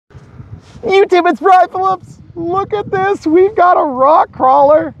YouTube, it's Brian Phillips. Look at this. We've got a rock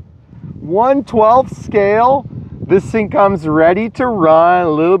crawler, 1/12 scale. This thing comes ready to run. A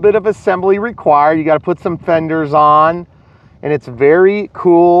little bit of assembly required. You got to put some fenders on, and it's very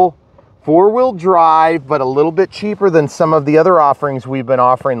cool. 4-wheel drive, but a little bit cheaper than some of the other offerings we've been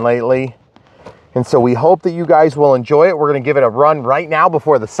offering lately. And so we hope that you guys will enjoy it. We're going to give it a run right now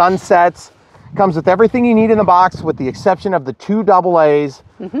before the sun sets. Comes with everything you need in the box with the exception of the 2 AA's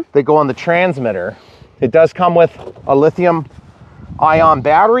that go on the transmitter. It does come with a lithium-ion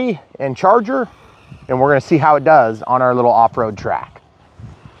battery and charger, and we're going to see how it does on our little off-road track.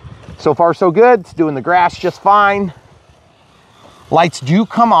 So far so good. It's doing the grass just fine. Lights do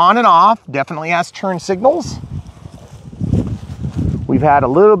come on and off. Definitely has turn signals. We've had a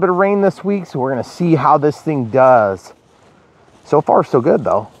little bit of rain this week, so we're going to see how this thing does. So far so good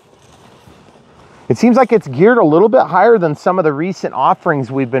though. It seems like it's geared a little bit higher than some of the recent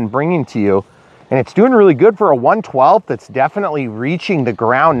offerings we've been bringing to you. And it's doing really good for a 1/12 that's definitely reaching the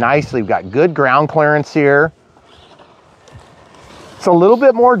ground nicely. We've got good ground clearance here. It's a little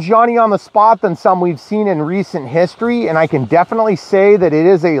bit more Johnny on the spot than some we've seen in recent history. And I can definitely say that it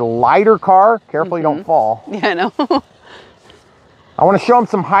is a lighter car. Careful you don't fall. Yeah, I know. I want to show them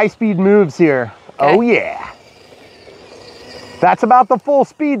some high-speed moves here. Okay. Oh yeah. That's about the full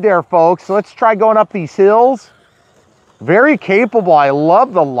speed there, folks. So let's try going up these hills. Very capable. I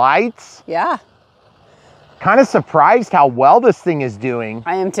love the lights. Yeah. Kind of surprised how well this thing is doing.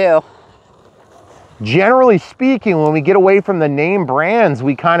 I am too. Generally speaking, when we get away from the name brands,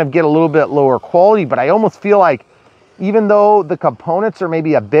 we kind of get a little bit lower quality, but I almost feel like even though the components are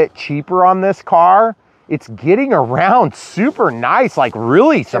maybe a bit cheaper on this car, it's getting around super nice, like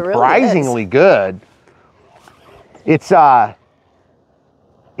really surprisingly good. It's not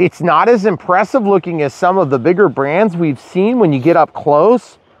as impressive looking as some of the bigger brands we've seen when you get up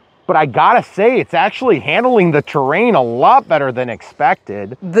close, but I gotta say, it's actually handling the terrain a lot better than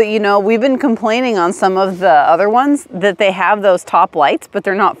expected. You know, we've been complaining on some of the other ones that they have those top lights, but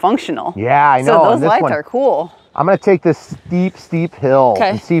they're not functional. Yeah, I know. So those lights are cool. I'm gonna take this steep hill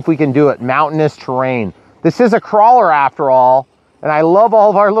and see if we can do it. Mountainous terrain. This is a crawler after all, and I love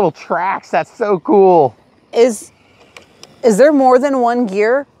all of our little tracks. That's so cool. Is there more than one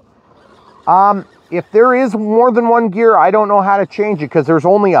gear? If there is more than one gear, I don't know how to change it because there's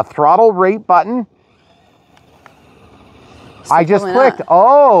only a throttle rate button. I just clicked. Not.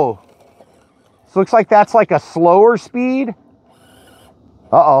 Oh, so looks like that's like a slower speed.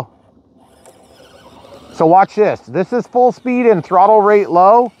 Uh-oh. So watch this. This is full speed and throttle rate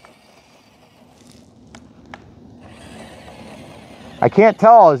low. I can't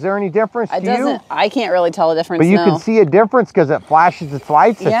tell. Is there any difference to you? I can't really tell a difference. But you can see a difference because it flashes its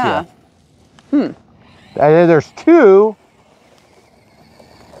lights at you. There's 2,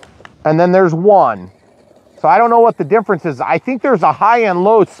 and then there's 1. So I don't know what the difference is. I think there's a high and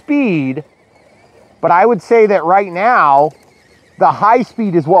low speed, but I would say that right now, the high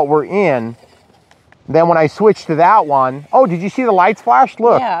speed is what we're in. Then when I switch to that one, oh, did you see the lights flash?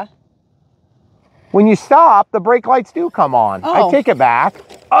 Look. Yeah. When you stop, the brake lights do come on. Oh. I take it back.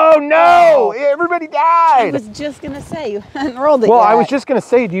 Oh no, everybody died. I was just gonna say, you hadn't rolled it yet. Well, I was just gonna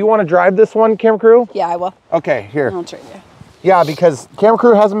say, do you want to drive this one, Camera Crew? Yeah, I will. Okay, here. I'll trade you. Yeah, because Camera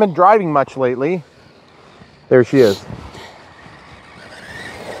Crew hasn't been driving much lately. There she is.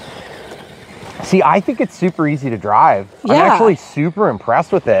 See, I think it's super easy to drive. Yeah. I'm actually super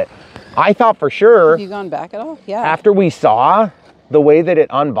impressed with it. I thought for sure. Have you gone back at all? Yeah. After we saw the way that it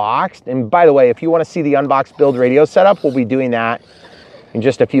unboxed, and by the way, if you want to see the unboxed build radio setup, we'll be doing that in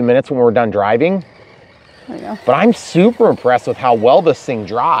just a few minutes when we're done driving. There you go. But I'm super impressed with how well this thing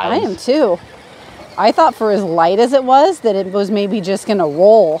drives. I am too. I thought for as light as it was, that it was maybe just gonna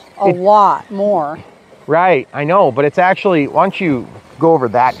roll a lot more. Right, I know, but it's actually, why don't you go over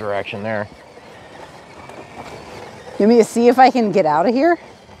that direction there? You want me to see if I can get out of here?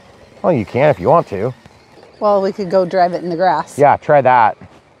 Well, you can if you want to. Well, we could go drive it in the grass. Yeah, try that.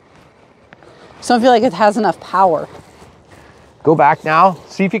 So I don't feel like it has enough power. Go back now.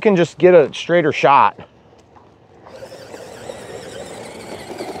 See if you can just get a straighter shot.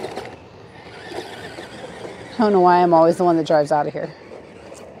 I don't know why I'm always the one that drives out of here.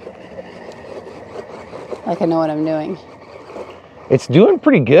 Like I know what I'm doing. It's doing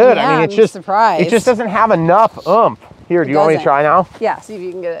pretty good. Yeah, I mean, it's just surprised. It just doesn't have enough oomph. Here, do you want me to try now? Yeah, see if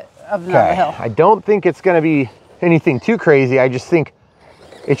you can get it up the hill. I don't think it's going to be anything too crazy. I just think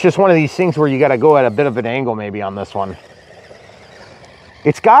it's just one of these things where you got to go at a bit of an angle maybe on this one.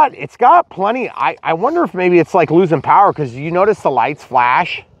 It's got plenty. I wonder if maybe it's like losing power because you notice the lights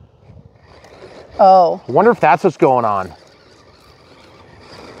flash. Oh. I wonder if that's what's going on.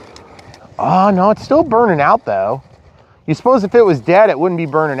 Oh, no, it's still burning out though. You suppose if it was dead, it wouldn't be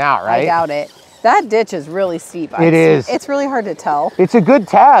burning out, right? I doubt it. That ditch is really steep. It is. It's really hard to tell. It's a good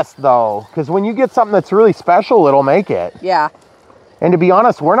test though, because when you get something that's really special, it'll make it. Yeah. And to be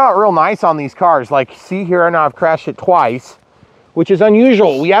honest, we're not real nice on these cars. Like, see here, now I've crashed it twice, which is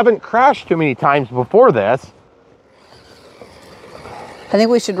unusual. We haven't crashed too many times before this. I think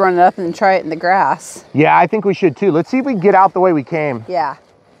we should run it up and try it in the grass. Yeah, I think we should too. Let's see if we can get out the way we came. Yeah.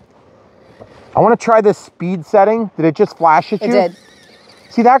 I want to try this speed setting. Did it just flash at you? It did.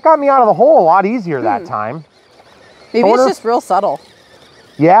 See, that got me out of the hole a lot easier that time. Maybe it's just real subtle.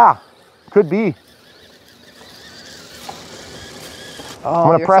 Yeah, could be. Oh, I'm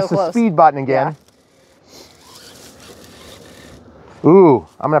going to press so the close. speed button again. Yeah. Ooh,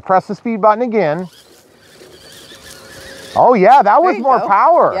 I'm going to press the speed button again. Oh yeah, that was more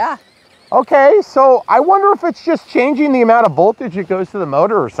power. Yeah. Okay, so I wonder if it's just changing the amount of voltage that goes to the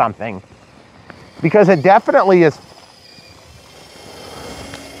motor or something. Because it definitely is.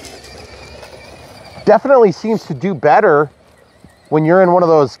 Definitely seems to do better when you're in one of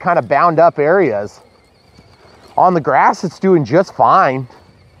those kind of bound up areas. On the grass, it's doing just fine.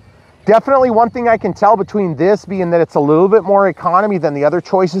 Definitely one thing I can tell between this being that it's a little bit more economy than the other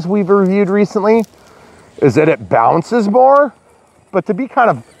choices we've reviewed recently is that it bounces more. But to be kind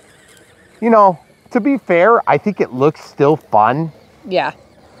of, you know, to be fair, I think it looks still fun. Yeah.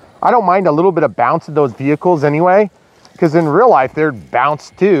 I don't mind a little bit of bounce in those vehicles anyway, because in real life, they're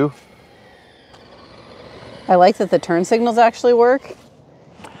bounced too. I like that the turn signals actually work.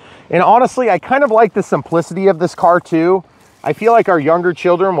 And honestly, I kind of like the simplicity of this car too. I feel like our younger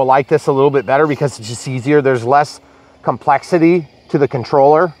children will like this a little bit better because it's just easier. There's less complexity to the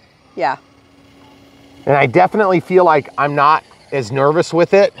controller. Yeah. And I definitely feel like I'm not as nervous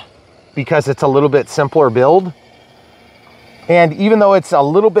with it because it's a little bit simpler build. And even though it's a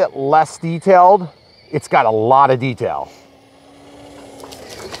little bit less detailed, it's got a lot of detail.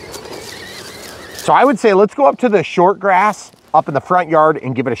 So I would say let's go up to the short grass up in the front yard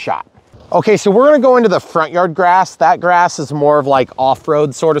and give it a shot. Okay, so we're gonna go into the front yard grass. That grass is more of like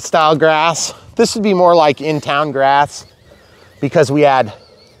off-road sort of style grass. This would be more like in-town grass because we had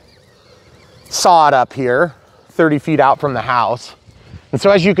sod up here 30 feet out from the house. And so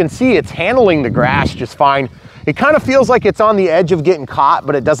as you can see, it's handling the grass just fine. It kind of feels like it's on the edge of getting caught,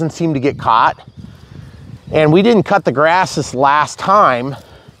 but it doesn't seem to get caught. And we didn't cut the grass this last time.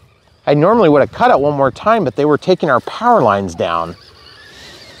 I normally would have cut it one more time, but they were taking our power lines down.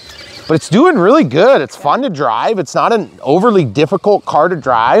 But it's doing really good. It's fun to drive. It's not an overly difficult car to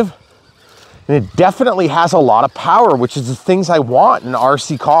drive. And it definitely has a lot of power, which is the things I want in an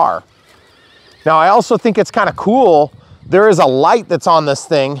RC car. Now, I also think it's kind of cool. There is a light that's on this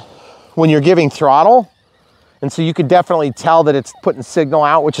thing when you're giving throttle. And so you could definitely tell that it's putting signal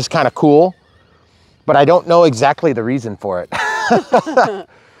out, which is kind of cool. But I don't know exactly the reason for it.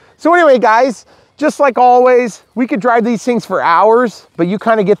 So anyway, guys, just like always, we could drive these things for hours, but you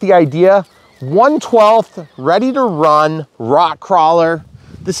kind of get the idea. 1/12, ready to run, rock crawler.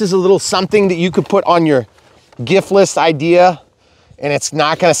 This is a little something that you could put on your gift list idea, and it's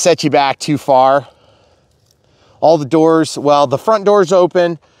not gonna set you back too far. All the doors, well, the front door's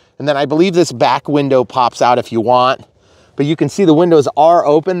open, and then I believe this back window pops out if you want, but you can see the windows are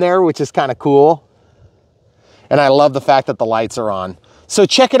open there, which is kind of cool. And I love the fact that the lights are on. So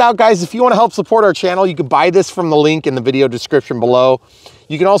check it out, guys. If you want to help support our channel, you can buy this from the link in the video description below.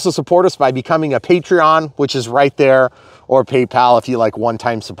 You can also support us by becoming a Patreon, which is right there, or PayPal if you like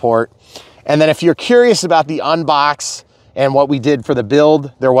one-time support. And then if you're curious about the unbox and what we did for the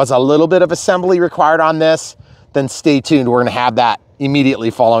build, there was a little bit of assembly required on this, then stay tuned. We're gonna have that immediately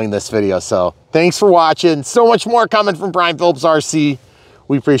following this video. So thanks for watching. So much more coming from Brian Phillips RC.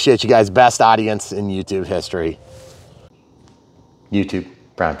 We appreciate you guys. Best audience in YouTube history. YouTube,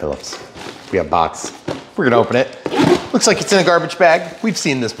 Brian Phillips. We have a box. We're gonna open it. Looks like it's in a garbage bag. We've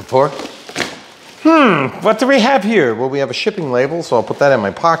seen this before. What do we have here? Well, we have a shipping label, so I'll put that in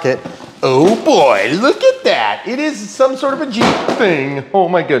my pocket. Oh boy, look at that. It is some sort of a Jeep thing. Oh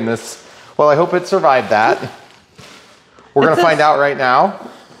my goodness. Well, I hope it survived that. We're gonna find out right now.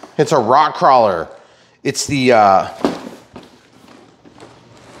 It's a rock crawler. It's the,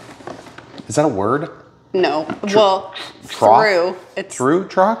 is that a word? No, well, Truck? It's Through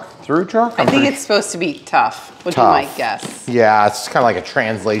truck? Through truck? I think it's supposed to be tough, would be my guess. Yeah, it's kind of like a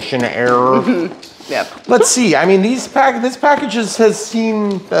translation error. Yep. Let's see. I mean, this package has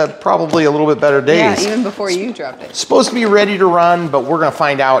seen probably a little bit better days. Yeah, even before you dropped it. Supposed to be ready to run, but we're gonna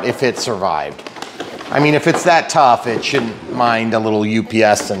find out if it survived. I mean, if it's that tough, it shouldn't mind a little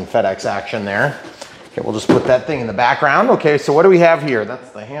UPS and FedEx action there. Okay, we'll just put that thing in the background. Okay, so what do we have here?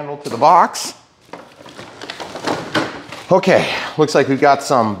 That's the handle to the box. Okay, looks like we've got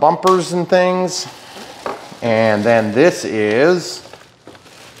some bumpers and things. And then this is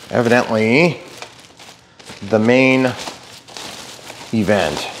evidently the main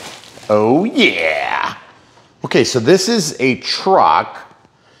event. Oh yeah. Okay, so this is a truck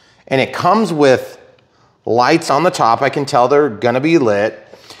and it comes with lights on the top. I can tell they're gonna be lit.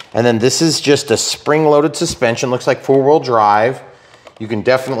 And then this is just a spring-loaded suspension. Looks like four-wheel drive. You can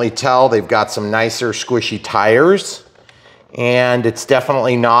definitely tell they've got some nicer squishy tires. And it's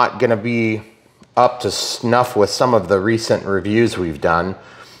definitely not gonna be up to snuff with some of the recent reviews we've done.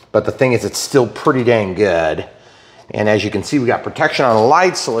 But the thing is, it's still pretty dang good. And as you can see, we got protection on the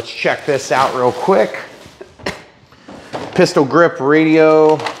lights, so let's check this out real quick. Pistol grip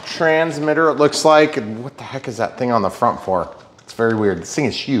radio transmitter, it looks like. What the heck is that thing on the front for? It's very weird. This thing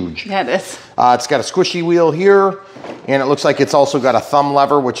is huge. Yeah, it is. It's got a squishy wheel here, and it looks like it's also got a thumb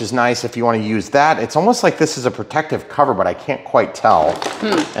lever, which is nice if you want to use that. It's almost like this is a protective cover, but I can't quite tell.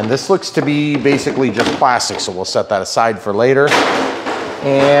 And this looks to be basically just plastic, so we'll set that aside for later.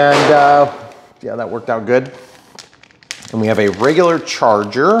 And yeah, that worked out good. And we have a regular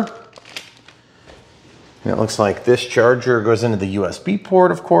charger. And it looks like this charger goes into the USB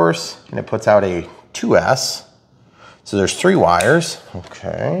port, of course, and it puts out a 2S. So there's 3 wires.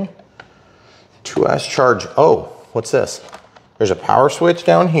 Okay. 2S charge. Oh, what's this? There's a power switch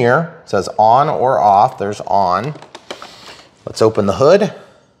down here. It says on or off. There's on. Let's open the hood.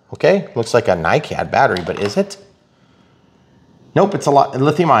 Okay, looks like a NiCad battery, but is it? Nope, it's a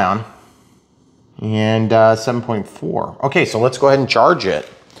lithium ion. And 7.4. Okay, so let's go ahead and charge it.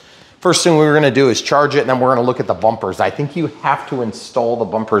 First thing we're gonna do is charge it, and then we're gonna look at the bumpers. I think you have to install the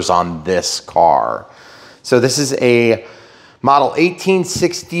bumpers on this car. So this is a model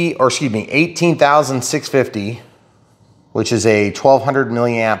 1860, or excuse me, 18,650, which is a 1200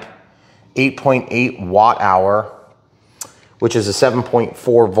 milliamp, 8.8 watt hour, which is a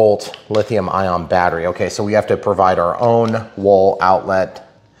 7.4 volt lithium ion battery. Okay, so we have to provide our own wall outlet,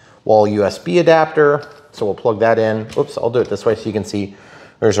 wall USB adapter. So we'll plug that in. Oops, I'll do it this way so you can see.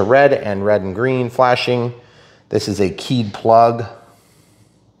 There's a red and green flashing. This is a keyed plug.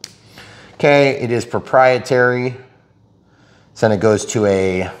 Okay, it is proprietary. So then it goes to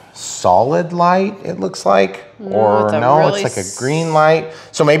a solid light, it looks like. Or no, it's like a green light.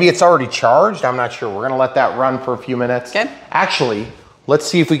 So maybe it's already charged, I'm not sure. We're gonna let that run for a few minutes. Okay. Actually, let's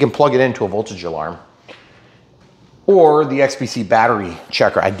see if we can plug it into a voltage alarm. Or the XBC battery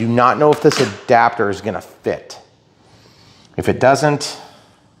checker. I do not know if this adapter is gonna fit. If it doesn't,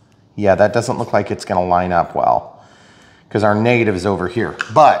 yeah, that doesn't look like it's gonna line up well, because our negative is over here.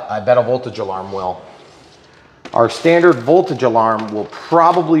 But I bet a voltage alarm will. Our standard voltage alarm will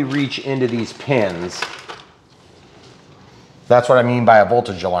probably reach into these pins. That's what I mean by a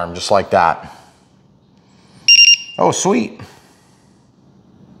voltage alarm, just like that. Oh, sweet.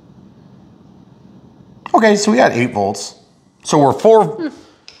 Okay, so we got 8 volts. So we're 4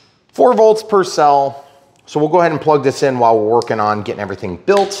 volts per cell. So we'll go ahead and plug this in while we're working on getting everything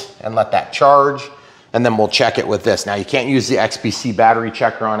built and let that charge. And then we'll check it with this. Now you can't use the XBC battery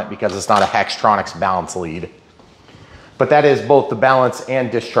checker on it because it's not a Hextronics balance lead. But that is both the balance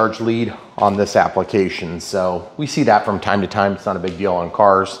and discharge lead on this application. So we see that from time to time. It's not a big deal on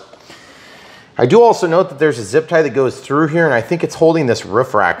cars. I do also note that there's a zip tie that goes through here, and I think it's holding this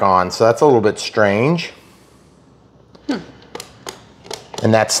roof rack on. So that's a little bit strange.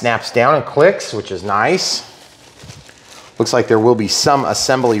 And that snaps down and clicks, which is nice. Looks like there will be some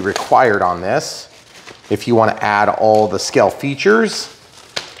assembly required on this if you want to add all the scale features.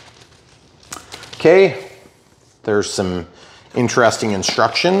 Okay, there's some interesting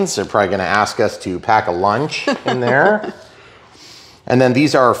instructions. They're probably going to ask us to pack a lunch in there. And then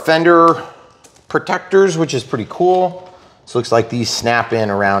these are fender protectors, which is pretty cool. So it looks like these snap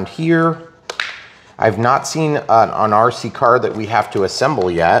in around here. I've not seen an RC car that we have to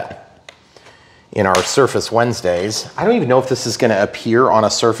assemble yet in our Surface Wednesdays. I don't even know if this is going to appear on a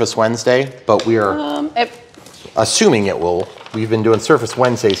Surface Wednesday, but we are assuming it will. We've been doing Surface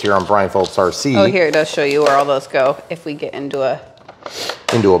Wednesdays here on Brian Phillips RC. Oh, here it does show you where all those go if we get into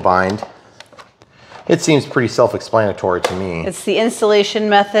a bind. It seems pretty self-explanatory to me. It's the installation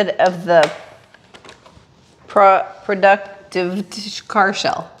method of the productive car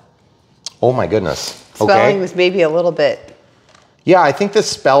shell. Oh my goodness. Spelling was maybe a little bit. Yeah, I think the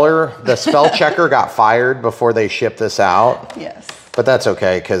spell checker got fired before they shipped this out. Yes. But that's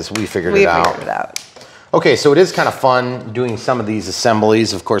okay because we figured it out. Okay, so it is kind of fun doing some of these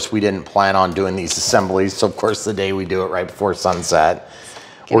assemblies. Of course, we didn't plan on doing these assemblies. So of course, the day we do it right before sunset.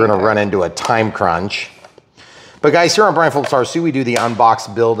 we're gonna run into a time crunch. But guys, here on Brian Phillips RC, we do the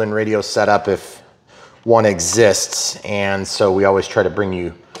unbox, build, and radio setup if one exists. And so we always try to bring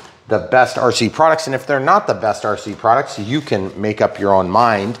you the best RC products. And if they're not the best RC products, you can make up your own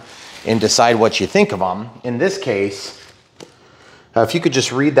mind and decide what you think of them. In this case, if you could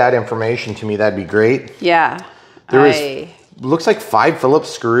just read that information to me, that'd be great. Yeah. Looks like 5 Phillips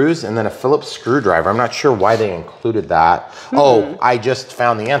screws and then a Phillips screwdriver. I'm not sure why they included that. Oh, I just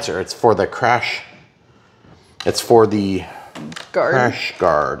found the answer. It's for the crash. It's for the crash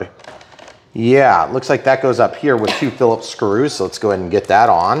guard. Yeah, it looks like that goes up here with 2 Phillips screws. So let's go ahead and get that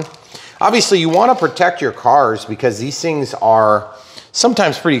on. Obviously, you want to protect your cars because these things are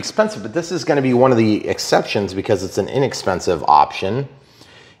sometimes pretty expensive, but this is going to be one of the exceptions because it's an inexpensive option.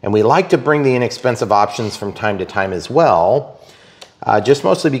 And we like to bring the inexpensive options from time to time as well, just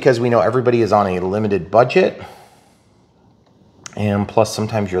mostly because we know everybody is on a limited budget. And plus,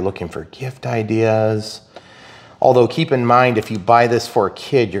 sometimes you're looking for gift ideas. Although keep in mind, if you buy this for a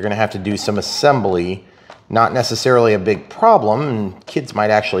kid, you're gonna have to do some assembly. Not necessarily a big problem, and kids might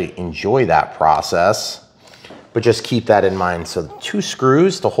actually enjoy that process, but just keep that in mind. So 2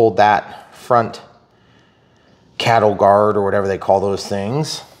 screws to hold that front cattle guard or whatever they call those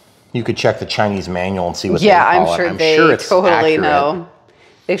things. You could check the Chinese manual and see what they call it. I'm sure they totally know.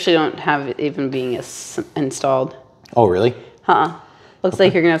 They actually don't have it even being installed. Oh, really? Looks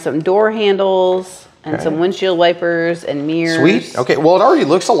like you're gonna have some door handles and some windshield wipers and mirrors. Sweet. Okay. Well, it already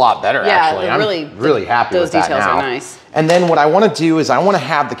looks a lot better. Actually, I'm really happy with that now. Those details are nice. And then what I want to do is I want to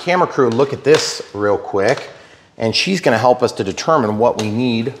have the camera crew look at this real quick, and she's going to help us to determine what we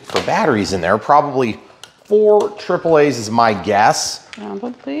need for batteries in there. Probably 4 AAAs is my guess.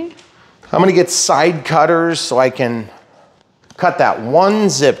 Probably. I'm going to get side cutters so I can cut that 1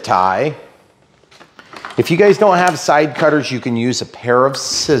 zip tie. If you guys don't have side cutters, you can use a pair of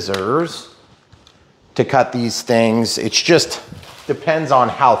scissors to cut these things. It just depends on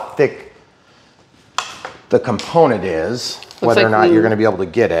how thick the component is, whether or not you're going to be able to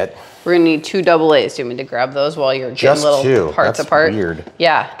get it. We're going to need 2 AA's. Do you want me to grab those while you're getting little parts apart? Weird.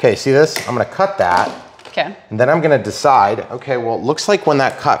 Yeah. Okay, see this? I'm going to cut that. Okay. And then I'm going to decide, okay, well, it looks like when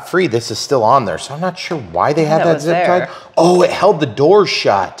that cut free, this is still on there. So I'm not sure why they had that zip tied. Oh, it held the doors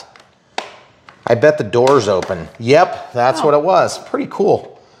shut. I bet the door's open. Yep, that's what it was. Pretty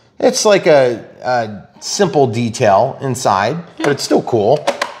cool. It's like a simple detail inside, but it's still cool.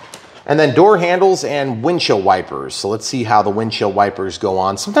 And then door handles and windshield wipers. So let's see how the windshield wipers go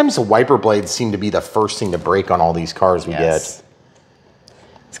on. Sometimes the wiper blades seem to be the first thing to break on all these cars we get.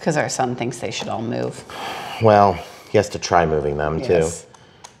 It's because our son thinks they should all move. Well, he has to try moving them too.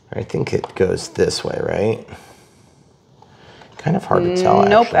 I think it goes this way, right? Kind of hard to tell,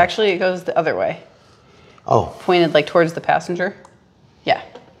 Nope, actually it goes the other way. Oh. Pointed like towards the passenger. Yeah,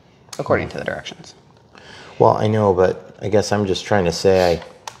 according to the directions. Well, I know, but I guess I'm just trying to say,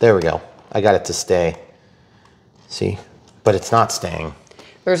 there we go. I got it to stay. See? But it's not staying.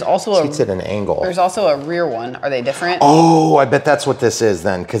 There's also it's at an angle. There's also a rear one. Are they different? Oh, I bet that's what this is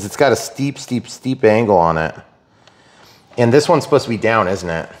then, because it's got a steep angle on it. And this one's supposed to be down, isn't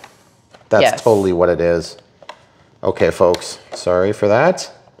it? That's totally what it is. Okay, folks. Sorry for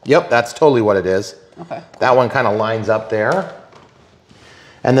that. Yep, that's totally what it is. Okay. That one kind of lines up there.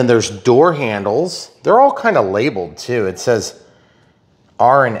 And then there's door handles. They're all kind of labeled too. It says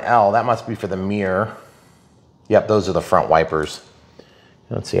R and L. That must be for the mirror. Yep, those are the front wipers.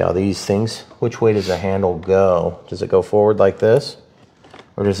 Let's see how these things, which way does the handle go? Does it go forward like this?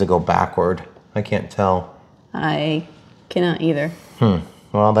 Or does it go backward? I can't tell. I cannot either.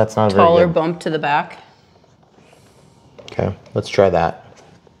 Well, that's not a very good. Taller bump to the back. Okay, let's try that.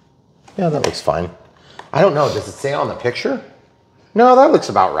 Yeah, that looks fine. I don't know, does it say on the picture? No, that looks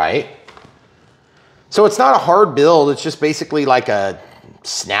about right. So it's not a hard build, it's just basically like a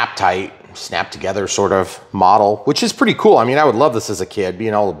snap together sort of model, which is pretty cool. I mean, I would love this as a kid,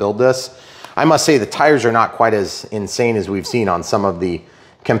 being able to build this. I must say the tires are not quite as insane as we've seen on some of the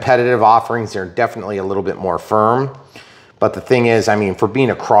competitive offerings. They're definitely a little bit more firm. But the thing is, I mean, for being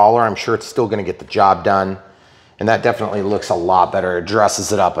a crawler, I'm sure it's still gonna get the job done. And that definitely looks a lot better. It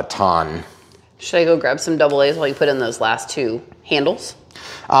dresses it up a ton. Should I go grab some AA's while you put in those last 2 handles?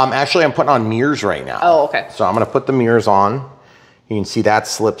 Actually, I'm putting on mirrors right now. Oh, okay. So I'm gonna put the mirrors on. You can see that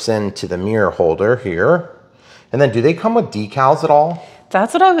slips into the mirror holder here. And then do they come with decals at all?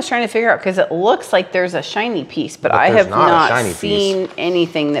 That's what I was trying to figure out, because it looks like there's a shiny piece, but I have not seen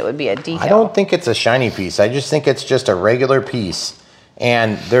anything that would be a decal. I don't think it's a shiny piece. I just think it's just a regular piece.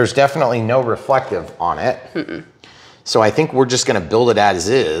 And there's definitely no reflective on it. So I think we're just gonna build it as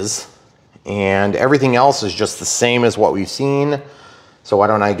is. And everything else is just the same as what we've seen. So why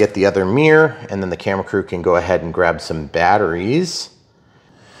don't I get the other mirror, and then the camera crew can go ahead and grab some batteries.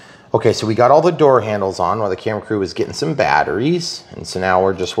 Okay, so we got all the door handles on while the camera crew was getting some batteries. And so now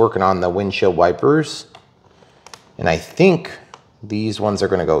we're just working on the windshield wipers. And I think these ones are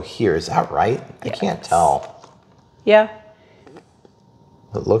gonna go here. Is that right? Yes. I can't tell. Yeah.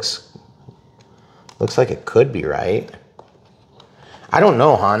 It looks like it could be right. I don't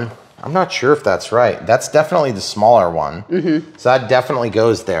know, hon. I'm not sure if that's right. That's definitely the smaller one. Mm-hmm. So that definitely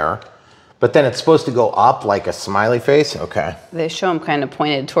goes there. But then it's supposed to go up like a smiley face? Okay. They show them kind of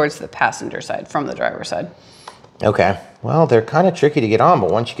pointed towards the passenger side from the driver's side. Okay. Well, they're kind of tricky to get on,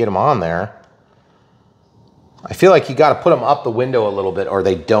 but once you get them on there, I feel like you got to put them up the window a little bit or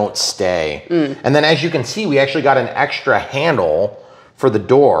they don't stay. And then as you can see, we actually got an extra handle for the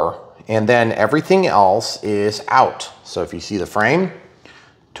door, and then everything else is out. So if you see the frame,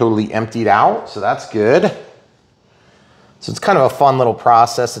 totally emptied out, so that's good. So it's kind of a fun little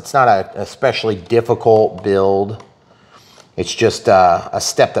process. It's not a especially difficult build. It's just a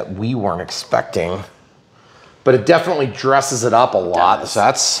step that we weren't expecting, but it definitely dresses it up a lot. So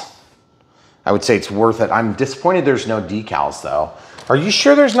that's, I would say it's worth it. I'm disappointed there's no decals though. Are you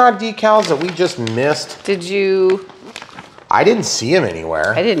sure there's not decals that we just missed? Did you? I didn't see them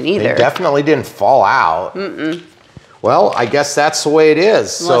anywhere. I didn't either. They definitely didn't fall out. Well, I guess that's the way it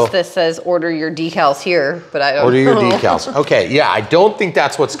is. Unless this says order your decals here, but I don't know. Order your decals. Okay, yeah, I don't think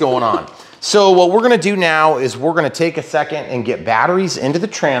that's what's going on. So what we're gonna do now is we're gonna take a second and get batteries into the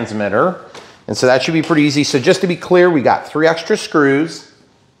transmitter. And so that should be pretty easy. So just to be clear, we got 3 extra screws.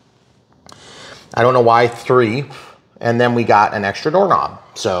 I don't know why 3. And then we got an extra doorknob.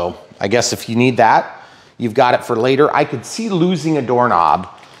 So I guess if you need that, you've got it for later. I could see losing a doorknob.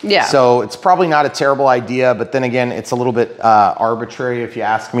 Yeah. So it's probably not a terrible idea, but then again, it's a little bit arbitrary if you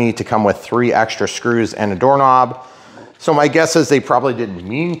ask me to come with 3 extra screws and a doorknob. So my guess is they probably didn't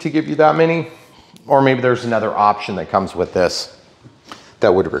mean to give you that many, or maybe there's another option that comes with this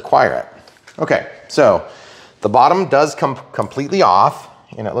that would require it. Okay, so the bottom does come completely off,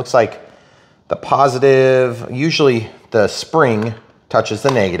 and it looks like the positive, usually the spring touches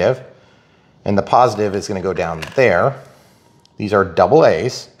the negative, and the positive is gonna go down there. These are double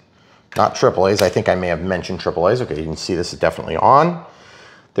A's, not triple A's. I think I may have mentioned triple A's. Okay, you can see this is definitely on.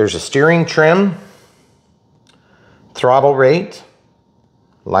 There's a steering trim, throttle rate,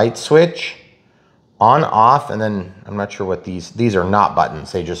 light switch, on, off, and then I'm not sure what these are not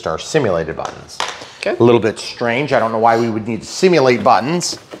buttons. They just are simulated buttons. Okay. A little bit strange. I don't know why we would need to simulate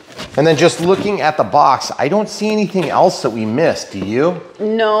buttons. And then just looking at the box, I don't see anything else that we missed. Do you?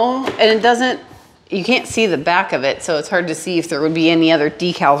 No, and it doesn't. You can't see the back of it, so it's hard to see if there would be any other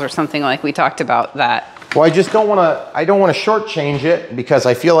decals or something like we talked about that. Well, I just don't want to, I don't want to shortchange it because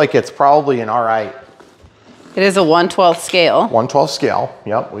I feel like it's probably an all right. It is a 1/12 scale. 1/12 scale,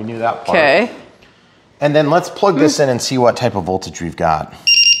 yep, we knew that part. Okay. And then let's plug this in and see what type of voltage we've got.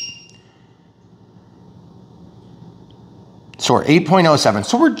 So we're 8.07,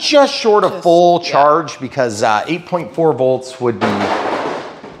 so we're just short of full charge because 8.4 volts would be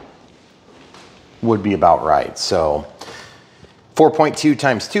about right. So 4.2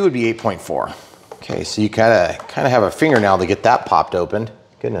 times 2 would be 8.4. Okay, so you kind of have a fingernail to get that popped open.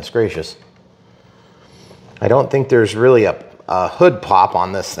 Goodness gracious. I don't think there's really a hood pop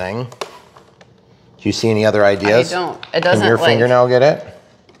on this thing. Do you see any other ideas? I don't. It doesn't. Can your fingernail get it?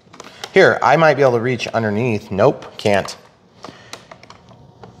 Here, I might be able to reach underneath. Nope, can't.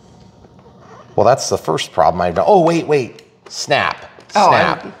 Well, that's the first problem I've done. Oh, wait. Snap.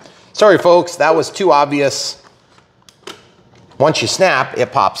 Snap. Sorry, folks, that was too obvious. Once you snap,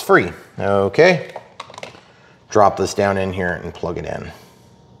 it pops free. Okay. Drop this down in here and plug it in.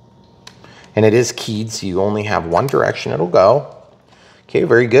 And it is keyed, so you only have one direction it'll go. Okay,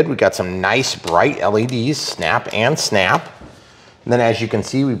 very good. We got some nice bright LEDs, snap and snap. And then as you can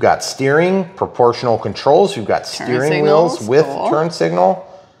see, we've got steering, proportional controls. We've got steering wheels with turn signal.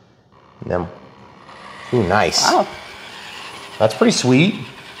 And then, ooh, nice. Wow. That's pretty sweet.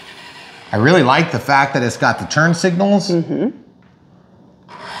 I really like the fact that it's got the turn signals.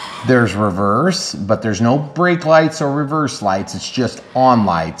 There's reverse, but there's no brake lights or reverse lights. It's just on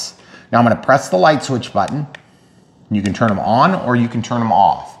lights. Now I'm gonna press the light switch button. You can turn them on or you can turn them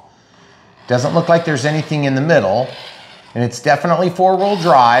off. Doesn't look like there's anything in the middle, and it's definitely 4-wheel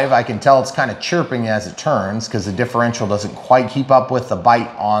drive. I can tell it's kind of chirping as it turns because the differential doesn't quite keep up with the bite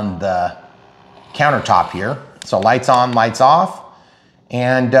on the countertop here. So lights on, lights off,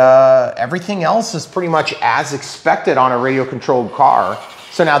 and everything else is pretty much as expected on a radio controlled car.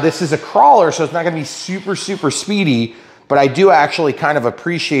 So now this is a crawler, so it's not gonna be super, super speedy, but I do actually kind of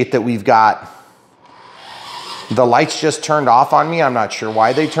appreciate that we've got The lights just turned off on me. I'm not sure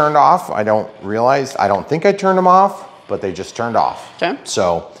why they turned off. I don't think I turned them off, but they just turned off. Okay.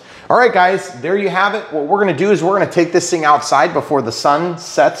 So, all right, guys, there you have it. What we're gonna do is we're gonna take this thing outside before the sun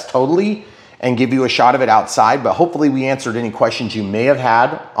sets totally and give you a shot of it outside, but hopefully we answered any questions you may have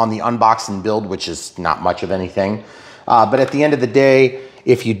had on the unbox and build, which is not much of anything. But at the end of the day,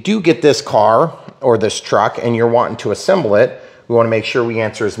 if you do get this car or this truck and you're wanting to assemble it, we want to make sure we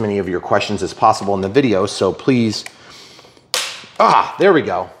answer as many of your questions as possible in the video. So please, there we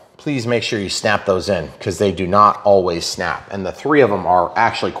go. Please make sure you snap those in because they do not always snap. And the 3 of them are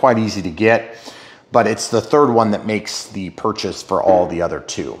actually quite easy to get, but it's the 3rd one that makes the purchase for all the other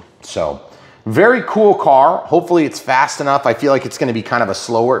 2. So very cool car. Hopefully it's fast enough. I feel like it's going to be kind of a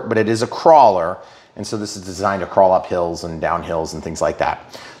slower, but it is a crawler. And so this is designed to crawl up hills and down hills and things like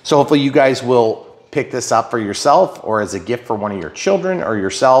that. So hopefully you guys will pick this up for yourself or as a gift for one of your children or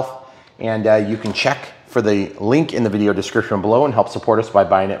yourself. And you can check for the link in the video description below and help support us by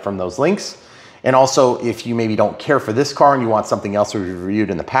buying it from those links. And also, if you maybe don't care for this car and you want something else we've reviewed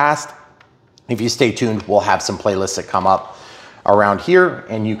in the past, if you stay tuned, we'll have some playlists that come up around here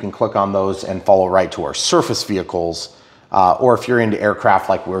and you can click on those and follow right to our surface vehicles. Or if you're into aircraft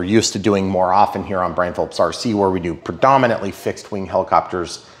like we're used to doing more often here on Brian Phillips RC, where we do predominantly fixed wing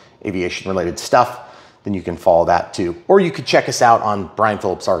helicopters, aviation related stuff, then you can follow that too. Or you could check us out on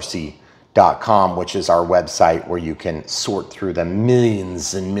brianphillipsrc.com, which is our website where you can sort through the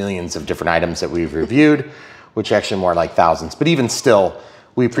millions and millions of different items that we've reviewed, which actually more like thousands. But even still,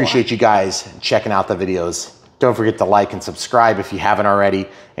 we appreciate you guys checking out the videos. Don't forget to like and subscribe if you haven't already,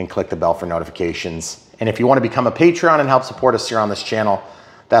 and click the bell for notifications. And if you want to become a Patreon and help support us here on this channel,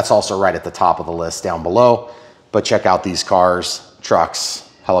 that's also right at the top of the list down below. But check out these cars, trucks,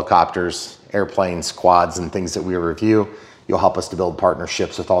 helicopters, airplanes, quads, and things that we review. You'll help us to build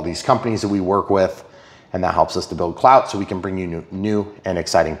partnerships with all these companies that we work with, and that helps us to build clout so we can bring you new and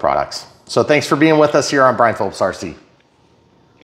exciting products. So thanks for being with us here on Brian Phillips RC.